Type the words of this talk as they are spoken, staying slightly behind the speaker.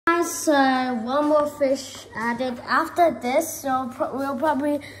guys, one more fish added. After this, so we'll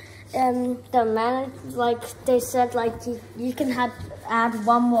probably, the manager, like they said, like you can add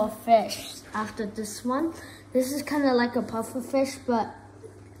one more fish after this one. This is kind of like a puffer fish, but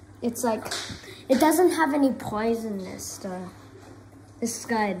it's like, it doesn't have any poisonous though. This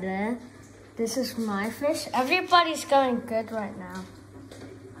guy there, this is my fish. Everybody's going good right now.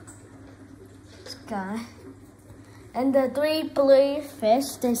 This guy. And the 3 blue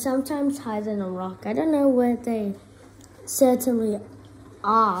fish, they sometimes hide in a rock. I don't know where they certainly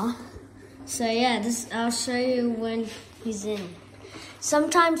are. So yeah, I'll show you when he's in.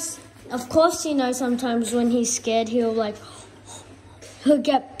 Sometimes, of course, you know, sometimes when he's scared, he'll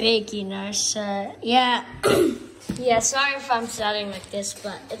get big, you know. So yeah, yeah. Sorry if I'm sounding like this,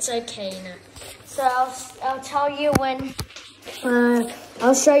 but it's okay, you know. So I'll tell you when.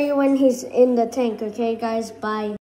 I'll show you when he's in the tank. Okay, guys. Bye.